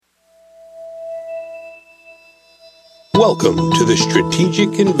Welcome to The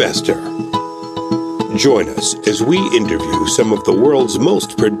Strategic Investor. Join us as we interview some of the world's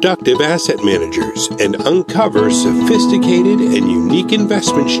most productive asset managers and uncover sophisticated and unique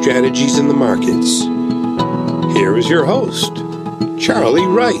investment strategies in the markets. Here is your host, Charlie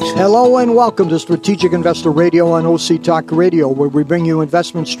Wright. Hello and welcome to Strategic Investor Radio on OC Talk Radio, where we bring you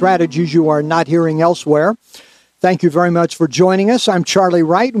investment strategies you are not hearing elsewhere. Thank you very much for joining us. I'm Charlie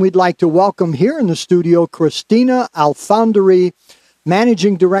Wright, and we'd like to welcome here in the studio Christina Alfandari,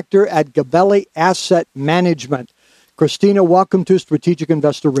 Managing Director at Gabelli Asset Management. Christina, welcome to Strategic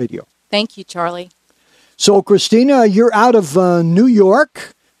Investor Radio. Thank you, Charlie. So, Christina, you're out of New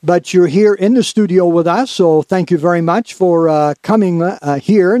York, but you're here in the studio with us, so thank you very much for coming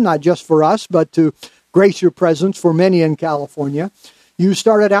here, not just for us, but to grace your presence for many in California. You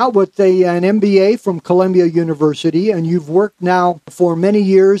started out with an MBA from Columbia University, and you've worked now for many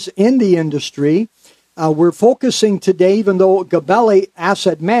years in the industry. We're focusing today, even though Gabelli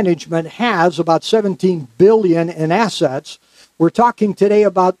Asset Management has about $17 billion in assets, we're talking today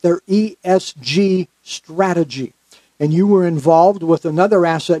about their ESG strategy. And you were involved with another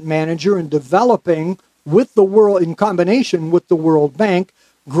asset manager in developing with the world, in combination with the World Bank,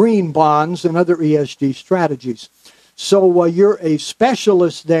 green bonds and other ESG strategies. So you're a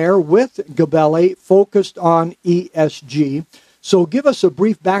specialist there with Gabelli focused on ESG. So give us a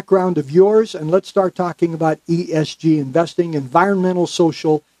brief background of yours, and let's start talking about ESG investing, environmental,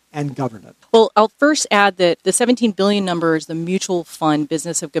 social, and governance. Well, I'll first add that the 17 billion number is the mutual fund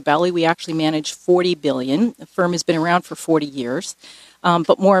business of Gabelli. We actually manage 40 billion. The firm has been around for 40 years.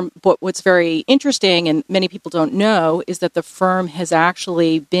 But what's very interesting, and many people don't know, is that the firm has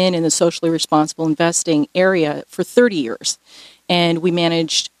actually been in the socially responsible investing area for 30 years. And we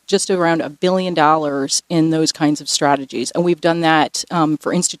managed just around $1 billion in those kinds of strategies. And we've done that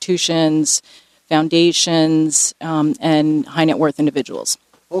for institutions, foundations, and high net worth individuals.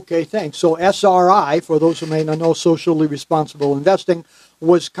 Okay, thanks. So SRI, for those who may not know, socially responsible investing,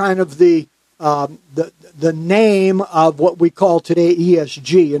 was kind of the name of what we call today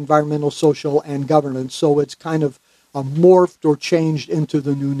ESG, environmental, social, and governance. So it's kind of morphed or changed into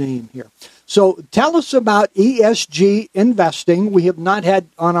the new name here. So tell us about ESG investing. We have not had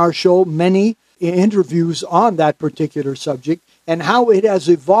on our show many interviews on that particular subject, and how it has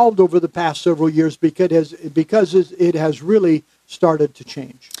evolved over the past several years because it has really started to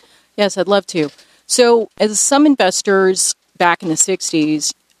change. Yes, I'd love to. So as some investors back in the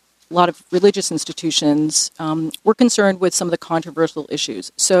 60s, a lot of religious institutions were concerned with some of the controversial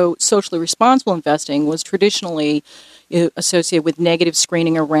issues. So socially responsible investing was traditionally associated with negative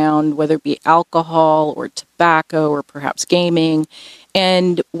screening around whether it be alcohol or tobacco or perhaps gaming.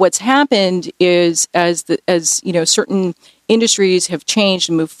 And what's happened is as certain industries have changed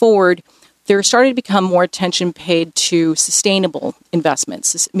and moved forward, there started to become more attention paid to sustainable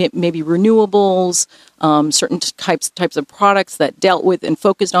investments, maybe renewables, certain types of products that dealt with and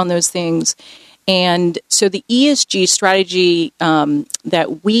focused on those things. And so the ESG strategy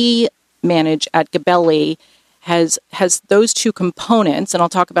that we manage at Gabelli has those two components, and I'll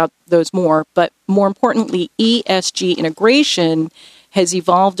talk about those more, but more importantly, ESG integration has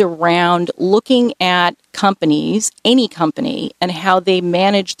evolved around looking at companies, any company, and how they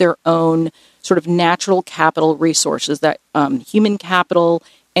manage their own sort of natural capital resources, that human capital,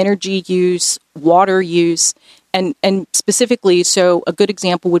 energy use, water use, and specifically, so a good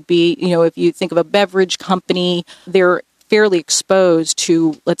example would be, if you think of a beverage company, they're fairly exposed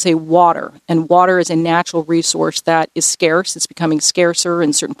to, let's say, water. And water is a natural resource that is scarce. It's becoming scarcer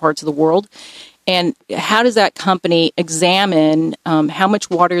in certain parts of the world. And how does that company examine how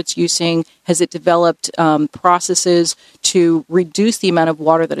much water it's using? Has it developed processes to reduce the amount of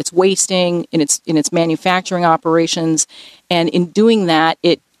water that it's wasting in its manufacturing operations? And in doing that,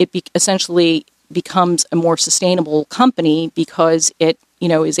 it essentially becomes a more sustainable company because it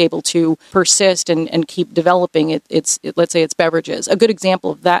is able to persist and keep developing let's say its beverages. A good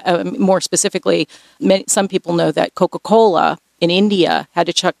example of that, more specifically, some people know that Coca-Cola in India had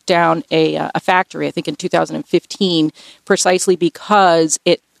to shut down a factory, I think in 2015, precisely because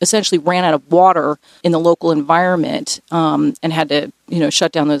it essentially ran out of water in the local environment and had to,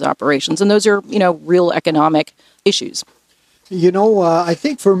 shut down those operations. And those are, real economic issues. I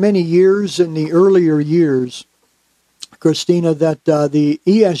think for many years in the earlier years, Christina, that the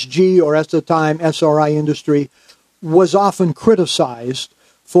ESG, or at the time SRI industry, was often criticized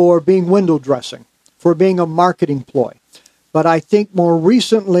for being window dressing, for being a marketing ploy. But I think more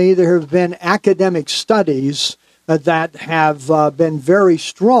recently there have been academic studies that have been very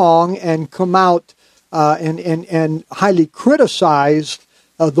strong and come out and highly criticized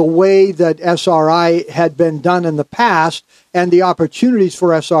the way that SRI had been done in the past and the opportunities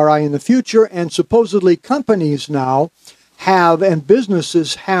for SRI in the future. And supposedly companies now have, and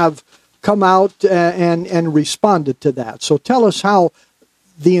businesses have come out and responded to that. So tell us how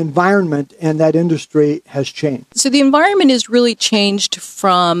the environment and that industry has changed. So the environment has really changed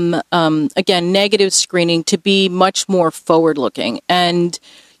from, again, negative screening to be much more forward-looking. And,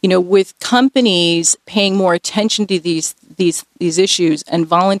 with companies paying more attention to these issues and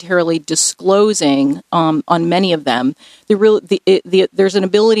voluntarily disclosing on many of them, there's an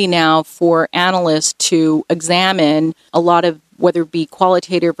ability now for analysts to examine a lot of, whether it be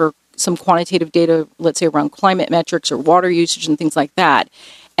qualitative or some quantitative data, let's say around climate metrics or water usage and things like that,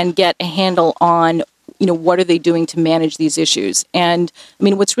 and get a handle on, what are they doing to manage these issues. And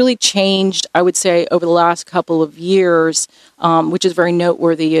what's really changed, I would say, over the last couple of years, which is very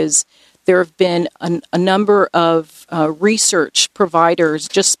noteworthy, is there have been a number of research providers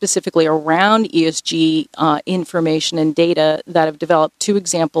just specifically around ESG information and data that have developed. Two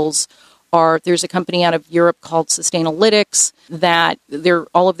examples are, there's a company out of Europe called Sustainalytics that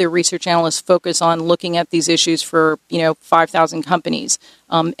all of their research analysts focus on looking at these issues for 5,000 companies.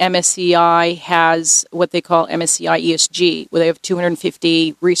 MSCI has what they call MSCI ESG, where they have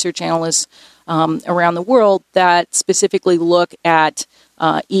 250 research analysts around the world that specifically look at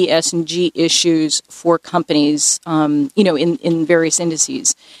ESG issues for companies, in various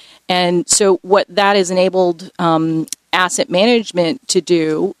indices. And so what that has enabled asset management to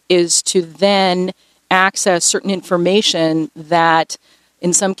do is to then access certain information that,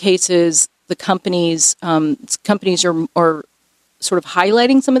 in some cases, the companies are sort of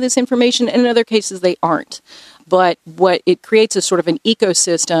highlighting some of this information, and in other cases they aren't. But what it creates is sort of an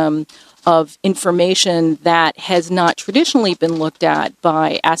ecosystem of information that has not traditionally been looked at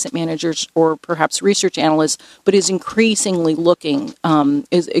by asset managers or perhaps research analysts, but is increasingly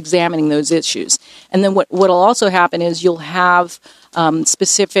is examining those issues. And then what'll also happen is you'll have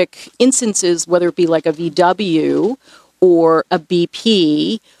specific instances, whether it be like a VW or a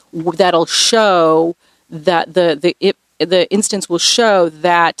BP, that'll show that the instance will show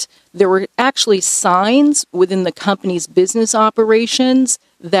that there were actually signs within the company's business operations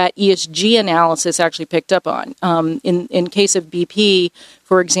that ESG analysis actually picked up on. In case of BP,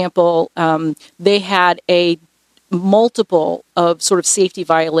 for example, they had a multiple of sort of safety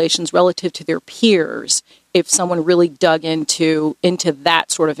violations relative to their peers if someone really dug into that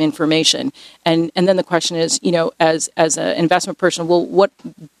sort of information. And then the question is, as an investment person, well, what,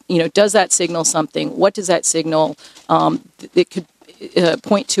 does that signal something? What does that signal? It could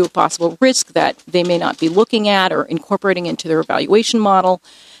point to a possible risk that they may not be looking at or incorporating into their evaluation model.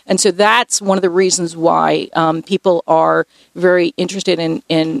 And so that's one of the reasons why people are very interested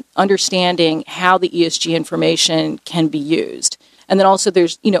in understanding how the ESG information can be used. And then also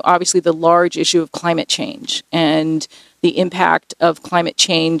there's, obviously the large issue of climate change and the impact of climate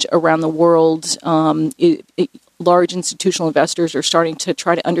change around the world. Large institutional investors are starting to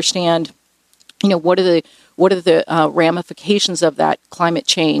try to understand, what are the ramifications of that climate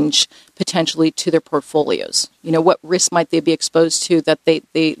change potentially to their portfolios? What risks might they be exposed to that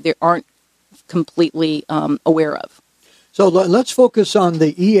they aren't completely aware of? So let's focus on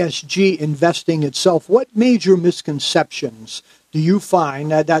the ESG investing itself. What major misconceptions do you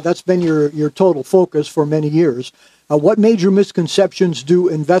find, that's been your total focus for many years, what major misconceptions do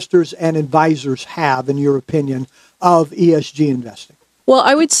investors and advisors have, in your opinion, of ESG investing? Well,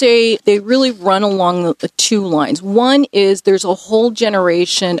 I would say they really run along the two lines. One is there's a whole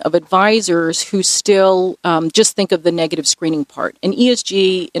generation of advisors who still just think of the negative screening part. And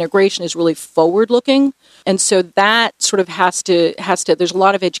ESG integration is really forward-looking. And so that sort of has to, there's a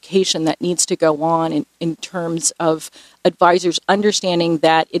lot of education that needs to go on in terms of advisors understanding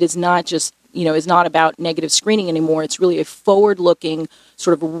that it is not just, is not about negative screening anymore. It's really a forward-looking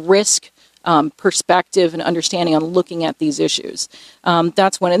sort of risk perspective and understanding on looking at these issues.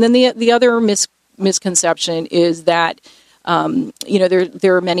 That's one. And then the other misconception is that,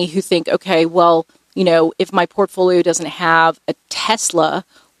 there are many who think, okay, well, if my portfolio doesn't have a Tesla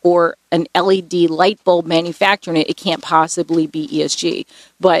or an LED light bulb manufacturer in it, it can't possibly be ESG.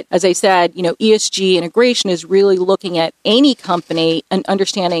 But as I said, ESG integration is really looking at any company and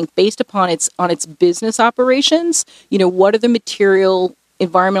understanding based upon its business operations, what are the material,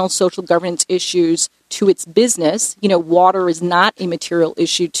 environmental, social governance issues to its business. Water is not a material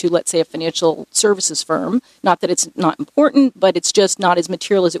issue to, let's say, a financial services firm. Not that it's not important, but it's just not as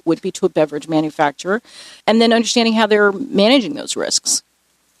material as it would be to a beverage manufacturer. And then understanding how they're managing those risks.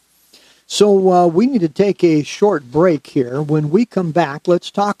 So we need to take a short break here. When we come back,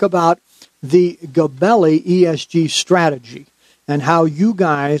 let's talk about the Gabelli ESG strategy. and how you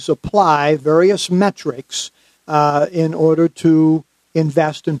guys apply various metrics in order to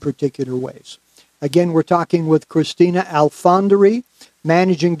invest in particular ways. Again, we're talking with Christina Alfondari,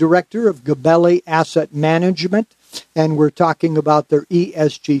 Managing Director of Gabelli Asset Management, and we're talking about their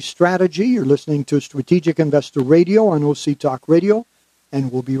ESG strategy. You're listening to Strategic Investor Radio on OC Talk Radio,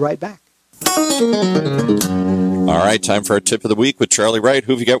 and we'll be right back. All right, time for our tip of the week with Charlie Wright.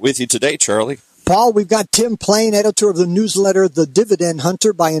 Who have you got with you today, Charlie? Paul, we've got Tim Plain, editor of the newsletter The Dividend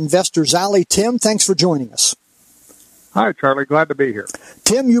Hunter by Investors Alley. Tim, thanks for joining us. Hi, Charlie. Glad to be here.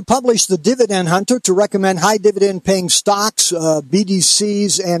 Tim, you published The Dividend Hunter to recommend high dividend paying stocks,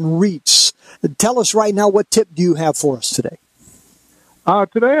 BDCs, and REITs. Tell us right now, what tip do you have for us today?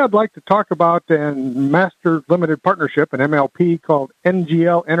 Today I'd like to talk about a master limited partnership, an MLP, called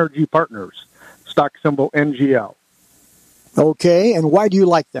NGL Energy Partners, stock symbol NGL. Okay, and why do you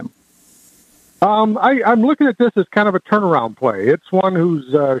like them? I'm looking at this as kind of a turnaround play. It's one whose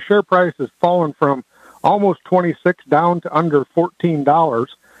share price has fallen from almost 26 down to under $14,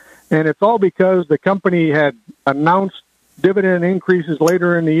 and it's all because the company had announced dividend increases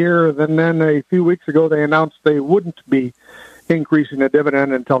later in the year, and then a few weeks ago they announced they wouldn't be increasing the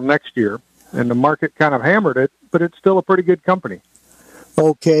dividend until next year, and the market kind of hammered it, but it's still a pretty good company.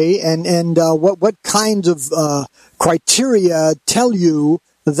 Okay, and what kinds of criteria tell you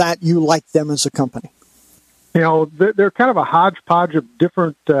that you like them as a company? You know, they're kind of a hodgepodge of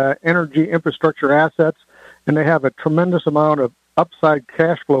different energy infrastructure assets, and they have a tremendous amount of upside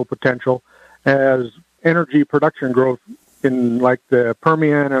cash flow potential as energy production growth in like the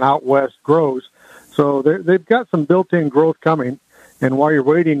Permian and out west grows. So they've got some built-in growth coming, and while you're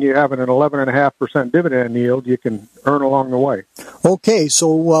waiting, you have an 11.5% dividend yield you can earn along the way. Okay, so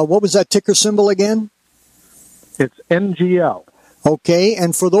what was that ticker symbol again? It's NGL. Okay,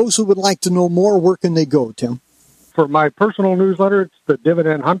 and for those who would like to know more, where can they go, Tim? For my personal newsletter, it's the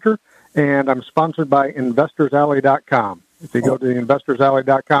Dividend Hunter, and I'm sponsored by InvestorsAlley.com. If you go to the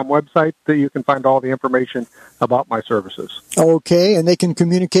InvestorsAlley.com website, you can find all the information about my services. Okay, and they can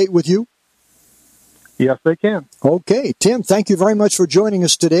communicate with you? Yes, they can. Okay, Tim, thank you very much for joining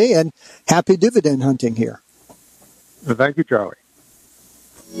us today, and happy dividend hunting here. Thank you, Charlie.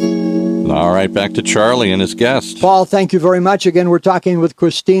 All right, back to Charlie and his guest. Paul, thank you very much. Again, we're talking with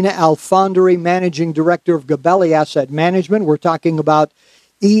Christina Alfondari, Managing Director of Gabelli Asset Management. We're talking about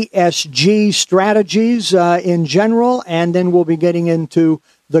ESG strategies in general, and then we'll be getting into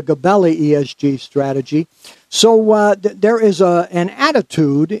the Gabelli ESG strategy. So there is an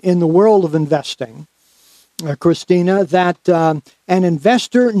attitude in the world of investing, Christina, that an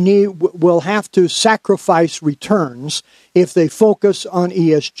investor will have to sacrifice returns if they focus on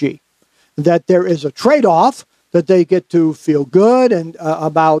ESG. That there is a trade-off, that they get to feel good and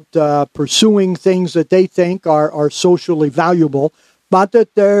about pursuing things that they think are socially valuable, but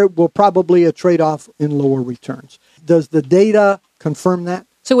that there will probably a trade-off in lower returns. Does the data confirm that?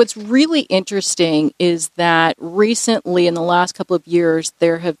 So what's really interesting is that recently, in the last couple of years,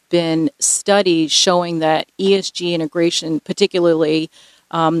 there have been studies showing that ESG integration, particularly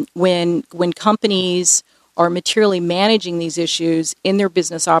when companies are materially managing these issues in their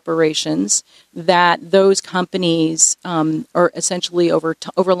business operations, that those companies are essentially over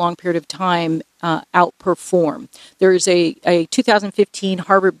a long period of time outperform. There's a 2015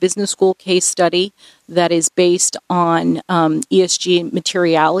 Harvard Business School case study that is based on ESG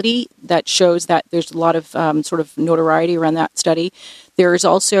materiality that shows that there's a lot of sort of notoriety around that study. There's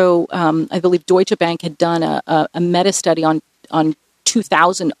also, I believe Deutsche Bank had done a meta-study on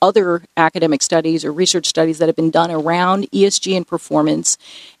 2,000 other academic studies or research studies that have been done around ESG and performance.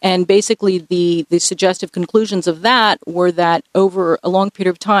 And basically the suggestive conclusions of that were that over a long period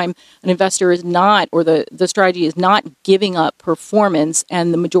of time, an investor is not, or the strategy is not giving up performance,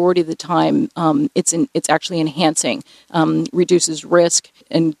 and the majority of the time it's actually enhancing, reduces risk,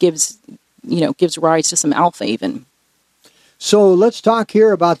 and gives rise to some alpha even. So let's talk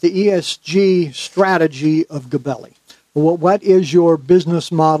here about the ESG strategy of Gabelli. What is your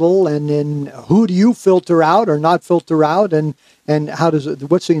business model, and then who do you filter out or not filter out, and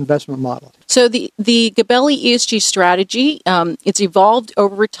what's the investment model? So the Gabelli ESG strategy, it's evolved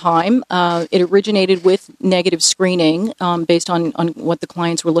over time. It originated with negative screening based on what the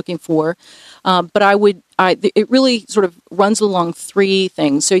clients were looking for. But it really sort of runs along three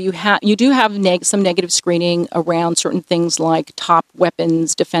things. So you do have some negative screening around certain things like top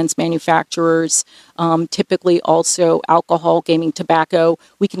weapons defense manufacturers, typically also alcohol, gaming, tobacco.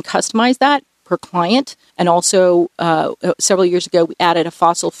 We can customize that per client. And also, several years ago, we added a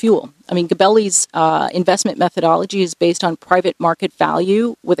fossil fuel. I mean, Gabelli's investment methodology is based on private market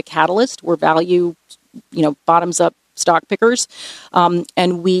value with a catalyst, where value, bottoms up stock pickers.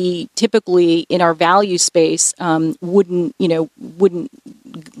 And we typically, in our value space, wouldn't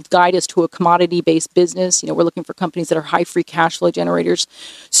guide us to a commodity-based business. We're looking for companies that are high free cash flow generators.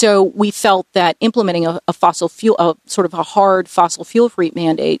 So we felt that implementing a fossil fuel, sort of a hard fossil fuel-free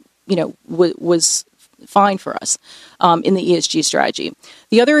mandate, was fine for us in the ESG strategy.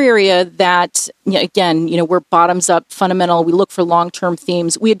 The other area that, again, we're bottoms-up fundamental. We look for long-term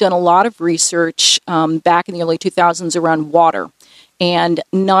themes. We had done a lot of research back in the early 2000s around water, and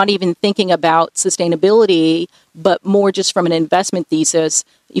not even thinking about sustainability, but more just from an investment thesis.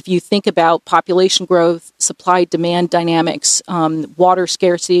 If you think about population growth, supply-demand dynamics, water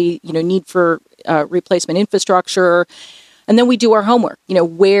scarcity, need for replacement infrastructure. And then we do our homework,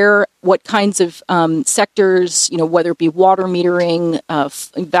 what kinds of sectors, whether it be water metering,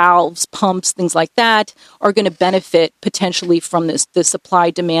 valves, pumps, things like that, are going to benefit potentially from the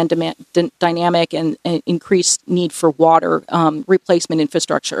supply-demand dynamic and increased need for water replacement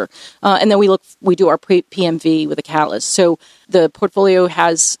infrastructure. And then we do our PMV with a catalyst. So the portfolio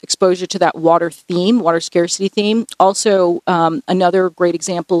has exposure to that water scarcity theme. Also, another great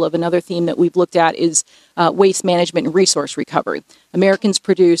example of another theme that we've looked at is waste management and resource recovery. Americans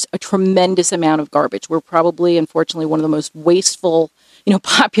produce a tremendous amount of garbage. We're probably, unfortunately, one of the most wasteful,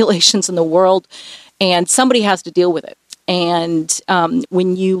 populations in the world, and somebody has to deal with it. And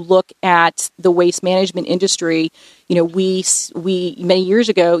when you look at the waste management industry, we many years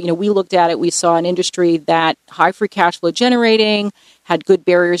ago, we looked at it. We saw an industry that high free cash flow generating, had good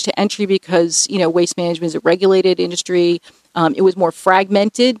barriers to entry because waste management is a regulated industry. It was more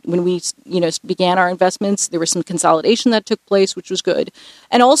fragmented when we began our investments. There was some consolidation that took place, which was good.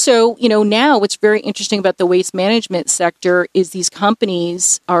 And also, now what's very interesting about the waste management sector is these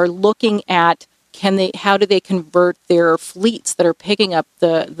companies are looking at how do they convert their fleets that are picking up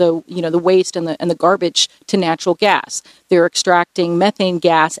the waste and the garbage to natural gas? They're extracting methane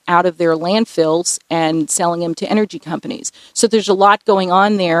gas out of their landfills and selling them to energy companies. So there's a lot going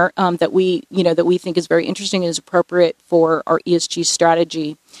on there that we think is very interesting and is appropriate for our ESG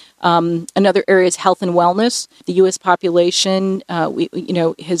strategy. Another area is health and wellness. The U.S. population,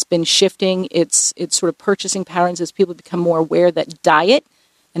 has been shifting its sort of purchasing patterns as people become more aware that diet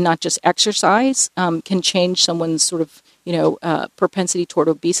and not just exercise can change someone's sort of, propensity toward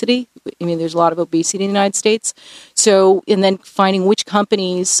obesity. I mean, there's a lot of obesity in the United States. So, and then finding which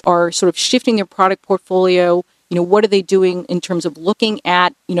companies are sort of shifting their product portfolio. What are they doing in terms of looking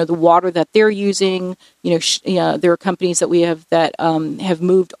at, the water that they're using? There are companies that we have that have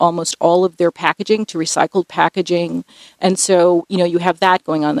moved almost all of their packaging to recycled packaging. And so, you have that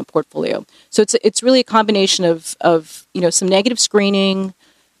going on in the portfolio. So it's really a combination of some negative screening,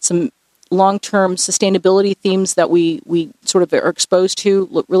 some long-term sustainability themes that we sort of are exposed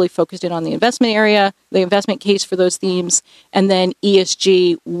to, really focused in on the investment area, the investment case for those themes, and then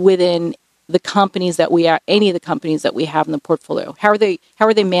ESG within the companies that any of the companies that we have in the portfolio. How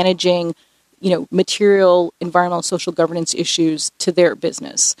are they managing, material, environmental, social governance issues to their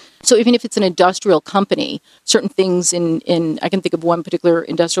business? So even if it's an industrial company, certain things in I can think of one particular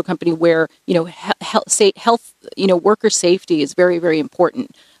industrial company where, health, worker safety is very, very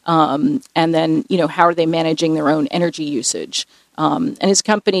important. And then, how are they managing their own energy usage? And as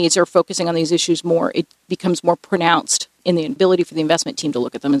companies are focusing on these issues more, it becomes more pronounced in the ability for the investment team to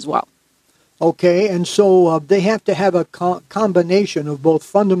look at them as well. Okay, and so they have to have a combination of both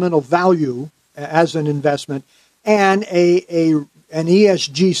fundamental value as an investment and an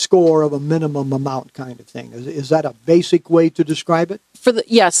ESG score of a minimum amount kind of thing. Is that a basic way to describe it?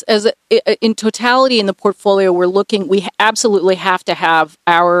 Yes, in totality in the portfolio, we absolutely have to have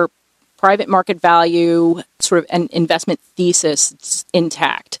our private market value sort of an investment thesis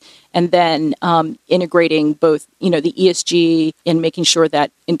intact. And then integrating both, the ESG and making sure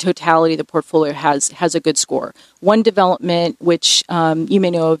that in totality the portfolio has a good score. One development which you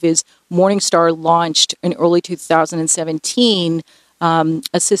may know of is Morningstar launched in early 2017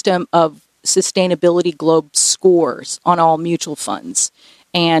 a system of sustainability globe scores on all mutual funds.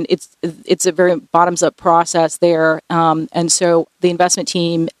 And it's a very bottoms-up process there. And so the investment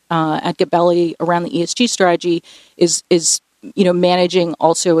team at Gabelli around the ESG strategy is managing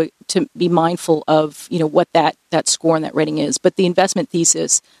also to be mindful of, what that score and that rating is. But the investment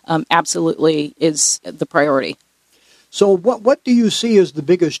thesis absolutely is the priority. So what do you see as the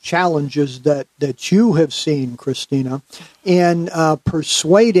biggest challenges that you have seen, Christina, in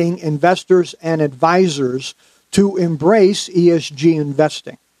persuading investors and advisors to embrace ESG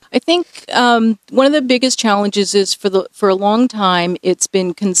investing? I think one of the biggest challenges is for a long time it's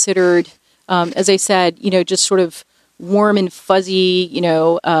been considered, as I said, just sort of warm and fuzzy,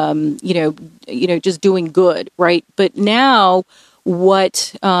 just doing good, right? But now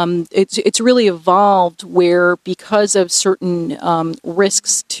it's really evolved where, because of certain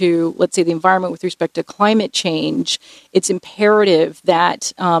risks to, let's say, the environment with respect to climate change, it's imperative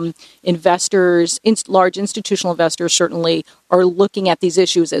that investors, large institutional investors certainly, are looking at these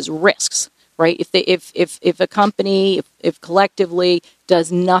issues as risks. Right? If a company, if collectively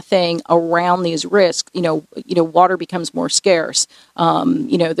does nothing around these risks, water becomes more scarce.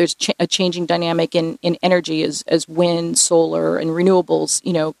 There's a changing dynamic in energy as wind, solar, and renewables,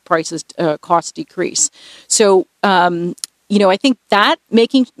 prices, costs decrease. So, I think that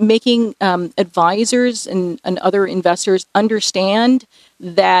making advisors and other investors understand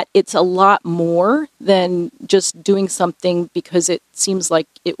that it's a lot more than just doing something because it seems like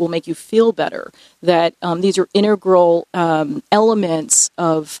it will make you feel better. That these are integral elements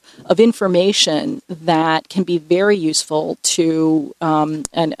of information that can be very useful to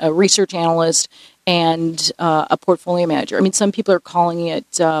a research analyst and a portfolio manager. I mean, some people are calling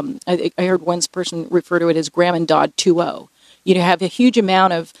it, I heard one person refer to it as Graham and Dodd 2.0. You have a huge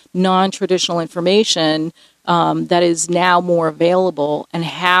amount of non-traditional information that is now more available, and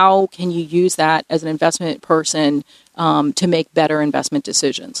how can you use that as an investment person to make better investment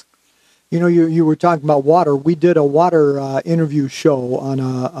decisions? You were talking about water. We did a water interview show on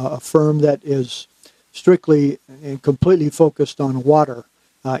a firm that is strictly and completely focused on water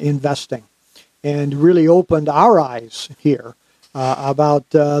investing, and really opened our eyes here about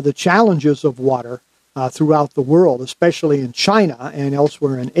the challenges of water throughout the world, especially in China and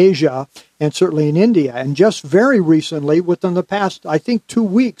elsewhere in Asia, and certainly in India. And just very recently, within the past, I think, 2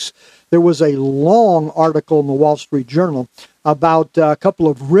 weeks, there was a long article in the Wall Street Journal about a couple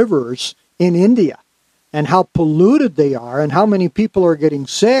of rivers in India and how polluted they are and how many people are getting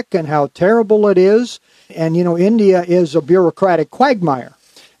sick and how terrible it is. And, India is a bureaucratic quagmire.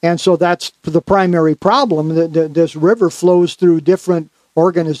 And so that's the primary problem. This river flows through different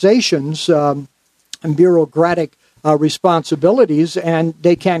organizations and bureaucratic responsibilities, and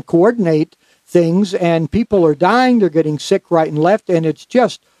they can't coordinate things, and people are dying, they're getting sick right and left, and it's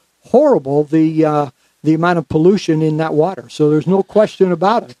just horrible, the amount of pollution in that water. So there's no question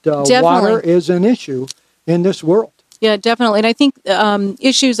about it. Water is an issue in this world. Yeah, definitely. And I think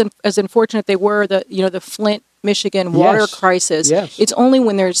issues, as unfortunate they were, the Flint, Michigan water crisis, it's only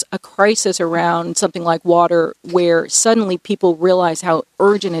when there's a crisis around something like water where suddenly people realize how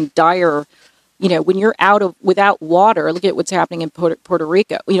urgent and dire, when you're without water. Look at what's happening in Puerto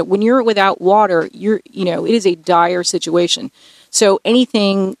Rico. When you're without water, it is a dire situation. So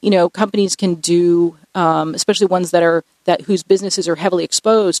anything, companies can do, especially ones whose businesses are heavily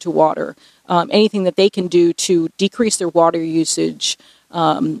exposed to water, anything that they can do to decrease their water usage,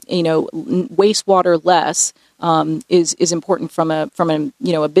 waste water less, is important from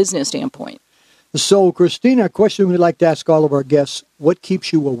a business standpoint. So, Christina, a question we'd like to ask all of our guests: what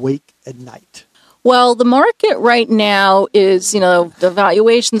keeps you awake at night? Well, the market right now is, the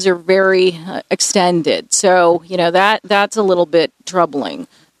valuations are very extended. So, that's a little bit troubling.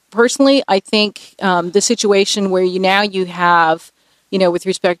 Personally, I think the situation where you have, with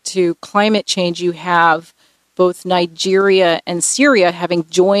respect to climate change, you have both Nigeria and Syria having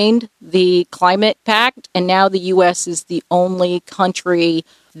joined the climate pact, and now the U.S. is the only country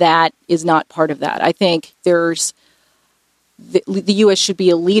that is not part of that. I think the U.S. should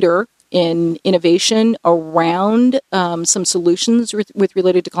be a leader in innovation around some solutions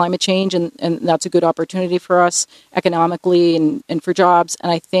related to climate change, and that's a good opportunity for us economically and for jobs.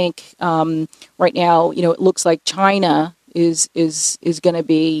 And I think right now, it looks like China is going to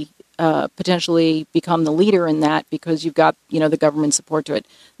be potentially become the leader in that, because you've got the government support to it.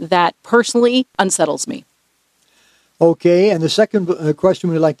 That personally unsettles me. Okay, and the second question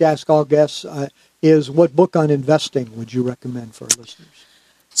we'd like to ask all guests is, what book on investing would you recommend for our listeners?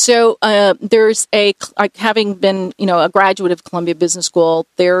 So there's having been, a graduate of Columbia Business School,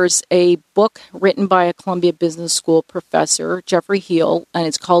 there's a book written by a Columbia Business School professor, Jeffrey Heel, and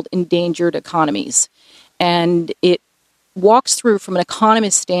it's called Endangered Economies. And it walks through, from an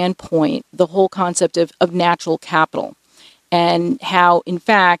economist standpoint, the whole concept of natural capital, and how, in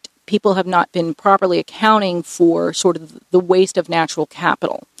fact, people have not been properly accounting for sort of the waste of natural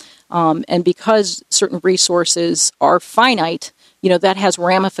capital. And because certain resources are finite, that has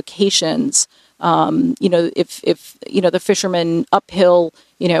ramifications. If the fisherman uphill,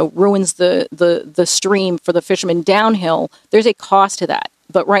 ruins the stream for the fisherman downhill, there's a cost to that.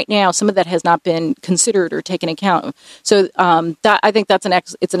 But right now, some of that has not been considered or taken account of. So I think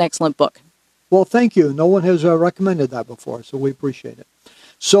it's an excellent book. Well, thank you. No one has recommended that before, so we appreciate it.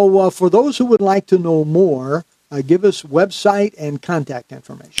 So for those who would like to know more give us website and contact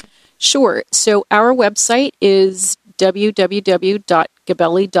information. Sure. So our website is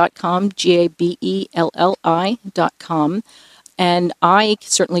www.gabelli.com, GABELLI.com. And I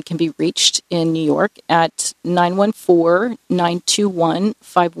certainly can be reached in New York at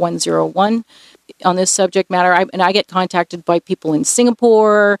 914-921-5101 on this subject matter. I get contacted by people in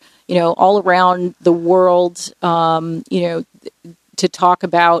Singapore, all around the world, to talk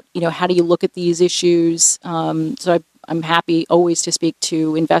about, how do you look at these issues. So I'm happy always to speak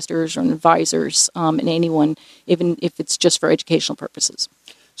to investors or advisors and anyone, even if it's just for educational purposes.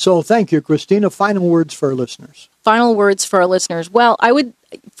 So thank you, Christina. Final words for our listeners. Final words for our listeners. Well, I would,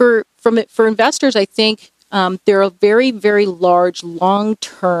 for investors, I think there are very, very large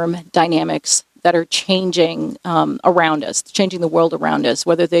long-term dynamics that are changing around us, changing the world around us,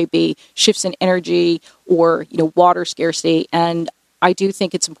 whether they be shifts in energy or water scarcity. And I do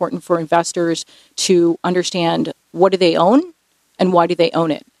think it's important for investors to understand what do they own and why do they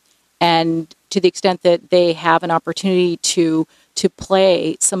own it. And to the extent that they have an opportunity to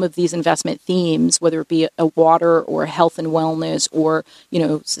play some of these investment themes, whether it be a water or health and wellness or,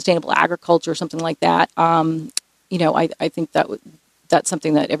 sustainable agriculture or something like that, I think that's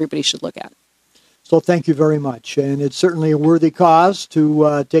something that everybody should look at. So thank you very much. And it's certainly a worthy cause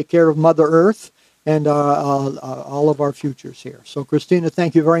to take care of Mother Earth and all of our futures here. So, Christina,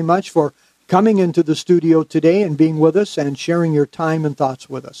 thank you very much for coming into the studio today and being with us and sharing your time and thoughts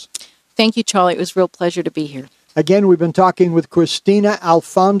with us. Thank you, Charlie. It was a real pleasure to be here. Again, we've been talking with Christina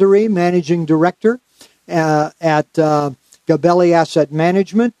Alfondary, Managing Director at Gabelli Asset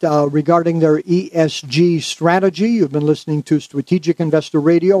Management, regarding their ESG strategy. You've been listening to Strategic Investor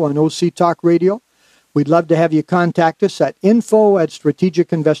Radio on OC Talk Radio. We'd love to have you contact us at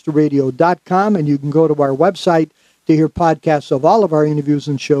info@strategicinvestorradio.com, and you can go to our website to hear podcasts of all of our interviews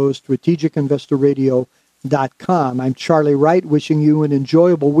and shows, strategicinvestorradio.com. I'm Charlie Wright, wishing you an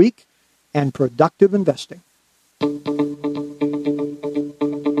enjoyable week and productive investing.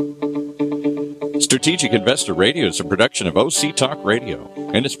 Strategic Investor Radio is a production of OC Talk Radio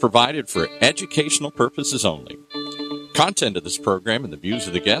and is provided for educational purposes only. Content of this program and the views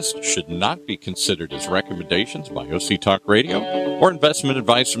of the guests should not be considered as recommendations by OC Talk Radio or investment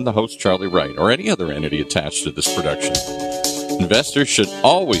advice from the host Charlie Wright or any other entity attached to this production. Investors should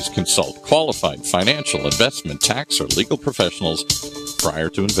always consult qualified financial, investment, tax, or legal professionals prior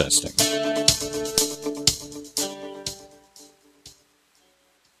to investing.